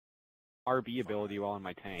RB ability while in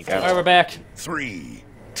my tank. Alright, we're back. 3,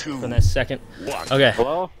 2, For that second. 1. Okay.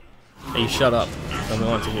 Hello? Hey, shut up. I don't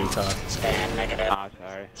want to hear you talk. Ah,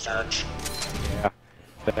 sorry. Search. Yeah.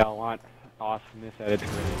 But I don't want awesomeness at its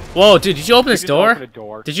greatest. Whoa, dude, did you open this Just door? open a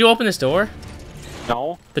door. Did you open this door?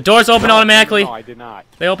 No. The doors open automatically. No, I did not.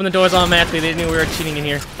 They opened the doors automatically. They knew we were cheating in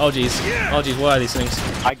here. Oh jeez. Oh jeez. What are these things?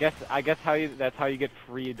 I guess that's how you get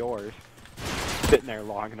free doors. Sitting there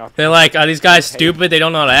long enough. They're like, are these guys stupid? They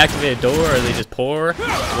don't know how to activate a door, or are they just poor?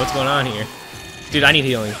 What's going on here? Dude, I need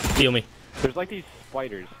healing. Heal me. There's like these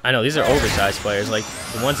spiders. I know, these are oversized spiders. Like,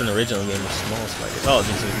 the ones in the original game were small spiders. Oh,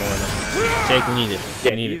 these are more of them. Jake, we need it. Yeah,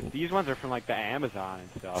 We need it. these ones are from like the Amazon and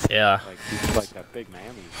stuff. Yeah. Like these like that big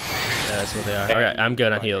mammies. Yeah, that's what they are. Alright, I'm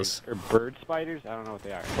good on heals. Or bird spiders? I don't know what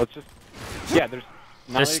they are. Let's just. Yeah, there's.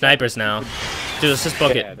 There's snipers now. Dude, let's just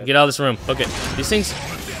book Yeah, it. Get out of this room. Book it.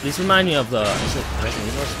 These remind me of the... Is it Resident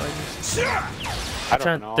Evil spiders? I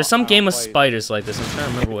don't know. There's some I game don't with play- spiders like this. I'm trying to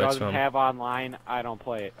remember If where it it's doesn't from. have online, I don't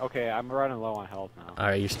play it. Okay, I'm running low on health now.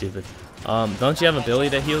 Alright, you're stupid. Don't you have ability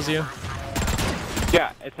that heals you?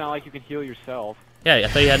 Yeah, it's not like you can heal yourself. Yeah, I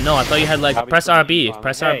thought you had... No, I thought you had, like, Probably press some RB. fun.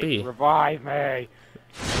 Press Hey, RB. Revive me!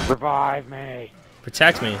 Revive me!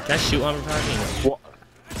 Protect me. Can I shoot on reviving? What?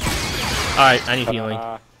 Alright, I need healing.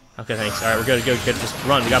 Okay, thanks. Alright, we're good, good. Just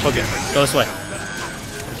run. We got book it. Go this way.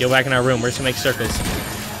 Go back in our room. We're just gonna make circles.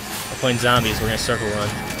 We're playing zombies. We're gonna circle run.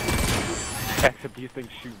 Except these things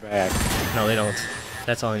shoot back. No, they don't.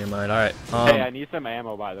 That's all in your mind. Alright. Hey, I need some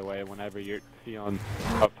ammo, by the way, whenever you're feeling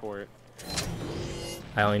up for it.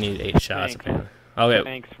 I only need 8 shots, Thanks. apparently. Okay,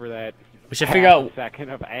 Thanks for that. we should figure out... Second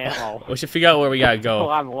of ammo. We should figure out where we gotta Still go.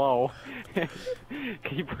 on low. Can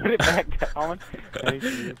you put it back down? Thank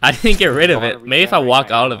you. I didn't get rid of it. Maybe if I walk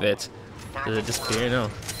my out of ammo. it. Does it disappear? No.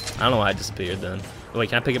 I don't know why it disappeared then. Wait,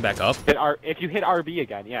 can I pick it back up? If you hit RB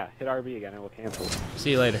again, yeah, hit RB again, it will cancel.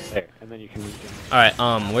 See you later. There, and then you can reach it. Alright,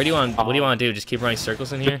 where do you want... What do you want to do? Just keep running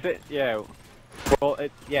circles in here? Yeah. Well,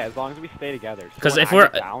 yeah, as long as we stay together. So Because when if I we're...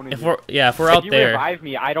 get down and If we're... Yeah, if we're out if you there... revive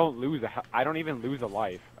me, I don't even lose a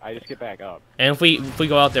life. I just get back up. And if we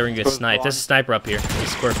go out there and get So as sniped, long- there's a sniper up here. A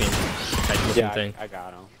scorpion type looking Yeah, thing. I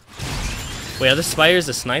got him. Wait, are the spiders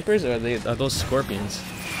the snipers or are those scorpions?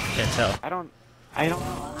 Can't tell. I don't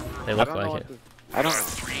know. They look I don't know like what it. I don't know.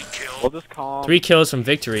 3 kills. We'll just call 'em- 3 kills from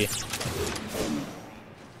victory.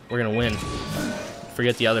 We're gonna win.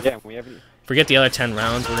 Forget the other. Yeah, we haven't. Forget the other 10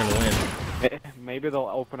 rounds. We're gonna win. Maybe they'll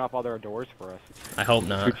open up other doors for us. I hope Too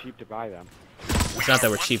not. cheap to buy them. It's not that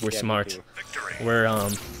we're cheap. We're Yeah, me smart. too. Victory. We're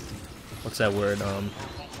what's that word?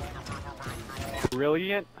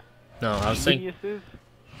 Brilliant No, I was thinking. geniuses.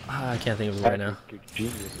 I can't think of it right now.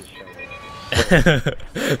 Geniuses show.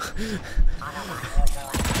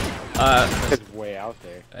 It's way out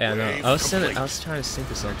there. Yeah, no. I was trying to think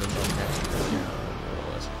of something. But I can't remember what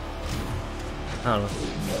it was. I don't know.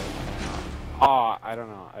 Oh, I don't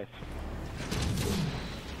know.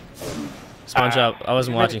 SpongeBob. I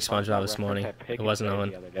wasn't You made watching a SpongeBob SpongeBob this reference morning. at Pick It wasn't and on.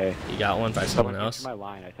 Pay the other day. You got one by someone else. Someone my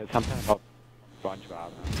line. I said something about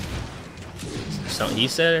SpongeBob. So he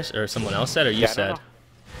said it, or someone else said, or you Yeah, I don't said? know.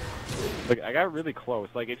 Like I got really close.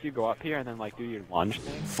 Like if you go up here and then like do your lunge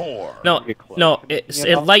thing. 4. No, Get close. no. You It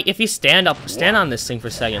know? like if you stand on this thing for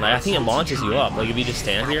a second. Like I think it launches you up. Like if you just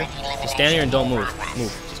stand here and don't move.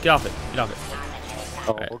 Just get off it. Get off it.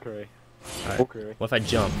 Oh, Alright. okay. Alright. Okay. What if I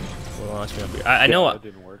jump? Will it launch me up here? I know That it.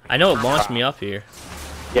 didn't work. I know it launched me up here.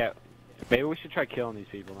 Yeah. Maybe we should try killing these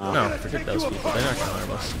people now. No, forget those people. They're not gonna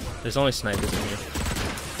harm us. There's only snipers in here.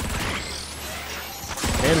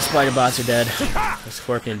 And the spider bots are dead. The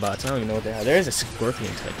scorpion bots. I don't even know what they are. There is a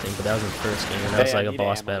scorpion type thing, but that was in the first game, and that was Hey, I like a need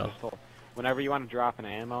boss ammo. battle. Just hold- Whenever you want to drop an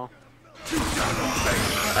ammo.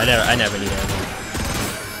 I never need ammo.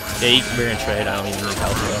 Yeah, we're gonna trade. I don't even need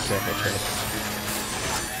health. Okay, we'll trade.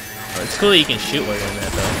 Oh, it's cool that you can shoot while you're in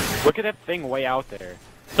that though. Look at that thing way out there.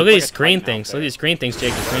 Look at like these a green Titan out things. Look there. at these green things,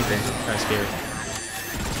 Jake. These green things. Kind of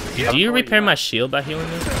scary. Do you repair my shield by healing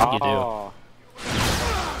me? I think you do. Oh.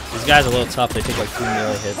 These guys are a little tough. They take like 2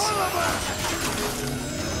 melee hits.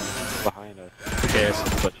 Behind us. Who cares?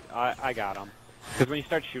 But I got them. Because when you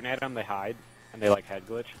start shooting at them, they hide and they like head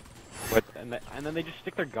glitch. But and then they just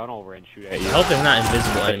stick their gun over and shoot at you. I hope there's not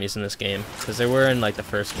invisible enemies in this game, because there were in like the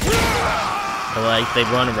first game. But, like they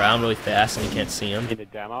run around really fast and you can't see them. In the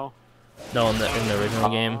demo. No, in the original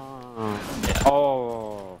game. Oh. Yeah.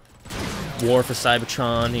 Oh. War for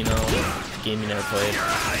Cybertron, you know, game you never played.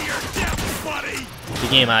 The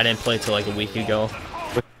game I didn't play till like a week ago.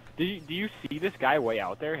 Do you see this guy way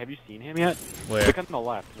out there? Have you seen him yet? Where? Look on the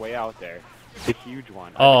left, way out there. The huge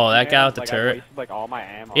one. Oh, I've been that guy shooting with the at him, turret? I wasted, like all my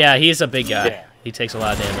ammo. Yeah, he's a big guy. Yeah. He takes a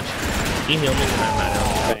lot of damage. Can you heal me?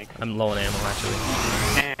 Thanks. I'm low on ammo actually.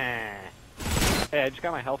 I just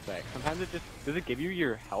got my health back. Sometimes it just does it give you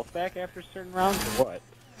your health back after certain rounds or what?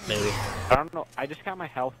 Maybe. I don't know. I just got my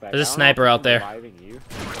health back. There's a sniper out there. You.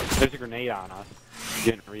 There's a grenade on us.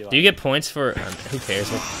 You didn't realize. Do you get points for? Who cares?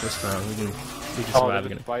 What's wrong? We can survive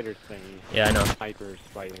again. Spider thingy. Yeah, I know. Sniper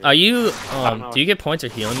spider. Are you? Do you get points for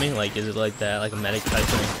healing me? Like, is it like that, like a medic type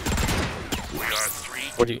thing?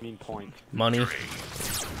 What do you mean points? Money. I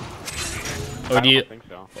Or do you? don't think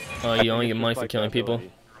so. Oh, you only get money for killing people.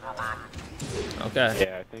 Okay.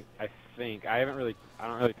 Yeah, I think. I don't really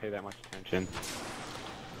pay that much attention.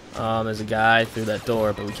 There's a guy through that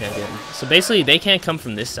door, but we can't get him. So basically, they can't come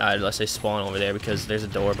from this side unless they spawn over there because there's a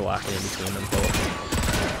door blocking in between them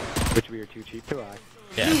both. Which we are too cheap to buy.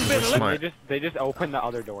 Yeah, we're smart. They just open the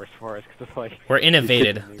other doors for us because it's like We're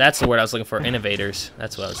innovated. That's the word I was looking for. Innovators.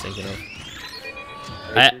 That's what I was thinking of.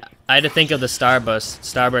 I had to think of the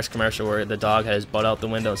Starburst commercial where the dog had his butt out the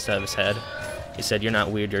window instead of his head. He said, "You're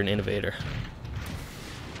not weird. You're an innovator."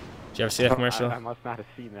 Did you ever see that commercial? I must not have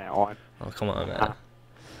seen that one. Oh, come on, man.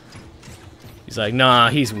 He's like, nah,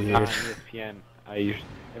 he's weird. On ESPN.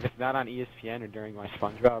 If it's not on ESPN or during my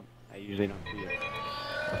SpongeBob, I usually don't see it.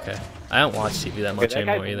 Okay. I don't watch TV that much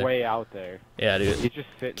anymore either. Way out there. Yeah, dude. He's just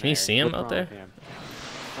sitting Can you see him out there?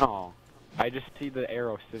 No. I just see the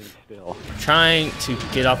arrow sitting still. Trying to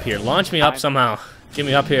get up here. Launch me up somehow. Get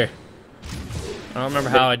me up here. I don't remember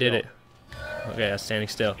how I did it. Okay, I was standing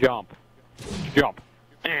still. Jump. Jump.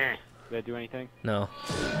 Did that do anything? No.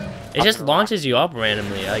 It just launches you up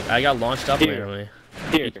randomly. Like, I got launched up randomly.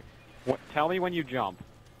 Here. Tell me when you jump.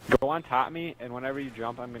 Go on top of me, and whenever you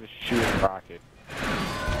jump, I'm going to shoot a rocket.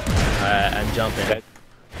 Alright, I'm jumping.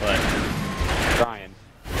 What? Trying.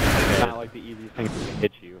 It's not like the easiest thing to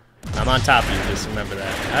hit you. I'm on top of you, just remember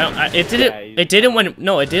that. It didn't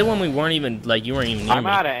when we weren't even, like, you weren't even near me. I'm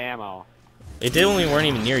out of ammo. It did when we weren't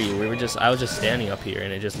even near you. I was just standing up here,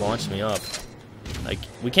 and it just launched me up. Like,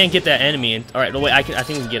 we can't get that enemy. Alright, wait, I think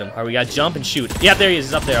we can get him. Alright, we gotta jump and shoot. Yeah, there he is.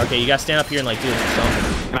 He's up there. Okay, you gotta stand up here and, like, do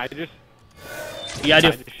something. Can I just... You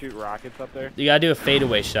gotta just shoot rockets up there? You gotta do a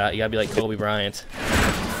fadeaway shot. You gotta be like Kobe Bryant.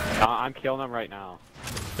 I'm killing him right now.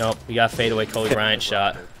 Nope, you got a fadeaway Kobe Bryant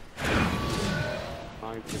shot.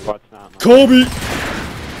 Kobe!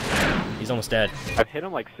 He's almost dead. I've hit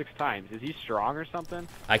him like 6 times. Is he strong or something?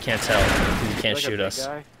 I can't tell. He can't like shoot us.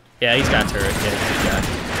 Guy? Yeah, he's got turret. Yeah, he's a big guy.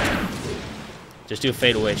 Just do a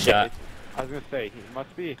fadeaway shot. I was gonna say he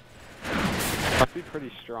must be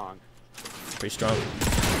pretty strong. Pretty strong.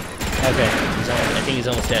 Okay, I think he's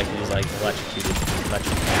almost dead because he's like electrocuted.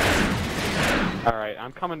 Alright,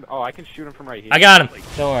 I'm coming. Oh, I can shoot him from right here. I got him.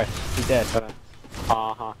 Don't worry, he's dead.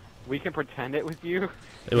 We can pretend it with you.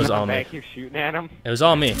 It was all me. Back here shooting at him. It was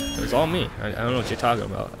all me. It was all me. I don't know what you're talking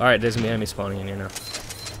about. Alright, there's an enemy spawning in here now.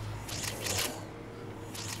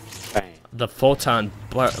 Bang. The photon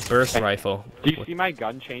burst rifle. Do you see my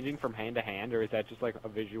gun changing from hand to hand, or is that just like a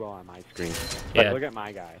visual on my screen? Like, Yeah. look at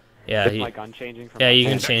my guy. Yeah, Is my gun changing from you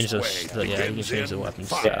can hand change those. Yeah, you can change the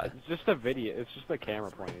weapons. Yeah, it's just a video. It's just the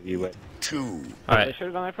camera point of view. But 2. Alright. They should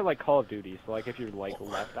have done that for like Call of Duty. So like if you're like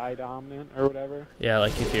left eye dominant or whatever. Yeah,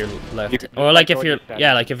 like if you're left, could or like if you're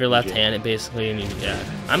like if you're left-handed basically, and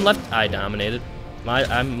I'm left eye dominated.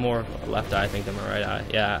 I'm more left eye, I think, than my right eye.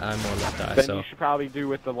 Yeah, I'm more left eye. Then So you should probably do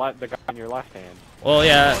with the guy on your left hand. well,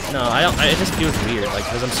 yeah, no, I don't. It just feels weird, like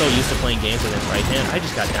because I'm so used to playing games with his right hand. I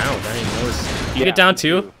just got down. I didn't even notice. You get down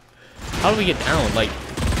too? How did we get down? Like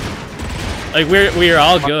we were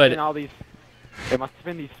all good. It must have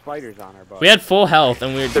been these spiders on our butt. We had full health,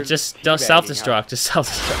 and we were just self-destruct,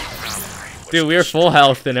 Dude, we were full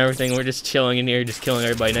health and everything. We're just chilling in here, just killing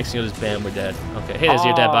everybody. Next thing you know, just bam, we're dead. Okay, hey, there's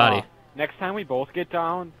your dead body. Next time we both get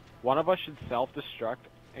down, one of us should self-destruct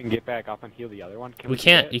and get back up and heal the other one. We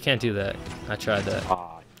can't. You can't do that. I tried that.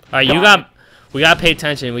 All right, we gotta pay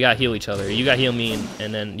attention. We gotta heal each other. You gotta heal me,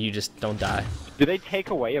 and then you just don't die. Do they take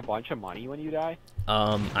away a bunch of money when you die?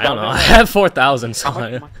 I don't know. I have 4,000, so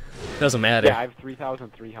it doesn't matter. Yeah, I have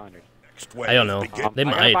 3,300. I don't know. They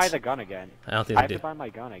might. I gotta buy the gun again. I don't think they do. I have to buy my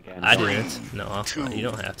gun again. I didn't. No, you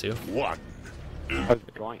don't have to. 1.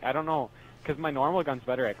 I don't know, because my normal gun's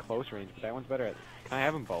better at close range, but that one's better at... Can I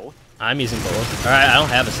have them both? I'm using both. Alright, I don't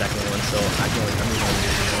have a second one, so I can only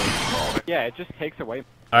using one. Yeah, it just takes away...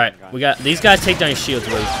 Alright, we got... These guys take down your shields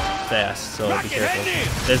really fast, so be careful.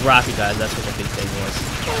 There's rocket guys, that's what the big thing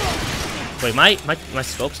was. Wait, my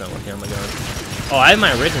scope's not working on my gun. Oh, I have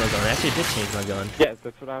my original gun. I actually did change my gun. Yeah,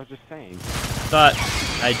 that's what I was just saying. Thought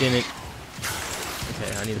I didn't...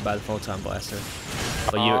 Okay, I need to buy the photon blaster.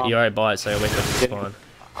 But you already bought it, so I wait for it to spawn.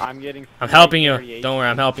 I'm getting... I'm helping you. Don't worry,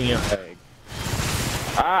 I'm helping you.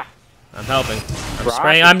 Ah! I'm helping. I'm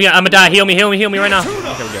spraying. I'm gonna die. Heal me right now.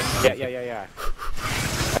 Okay, we're good. Yeah.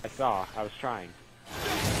 I saw. I was trying.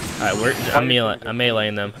 Alright, I'm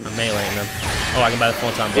meleeing them. Oh, I can buy the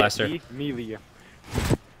photon blaster. Melee.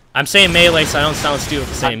 I'm saying melee, so I don't sound stupid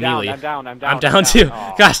for saying melee. I'm down. I'm down too.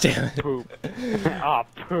 Oh, Gosh damn it. Poop. Oh,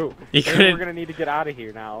 poop. We're gonna need to get out of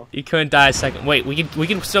here now. You couldn't die a second. Wait, we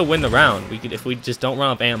can still win the round. If we just don't run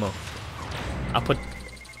out of ammo. I'll put.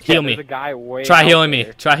 Heal me. A guy way Try healing there.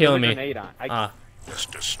 me. Try healing There's a me. grenade on.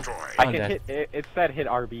 Just destroy. I I'm can dead. hit. It said hit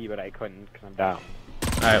RB, but I couldn't because I'm down.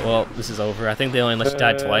 Alright, well, this is over. I think they only let you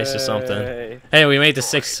die twice or something. Hey, we made the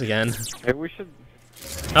 6 again. Maybe we should.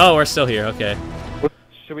 Oh, we're still here. Okay.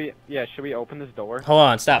 Should we? Yeah. Should we open this door? Hold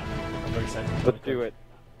on. Stop. Let's do it.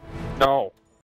 No.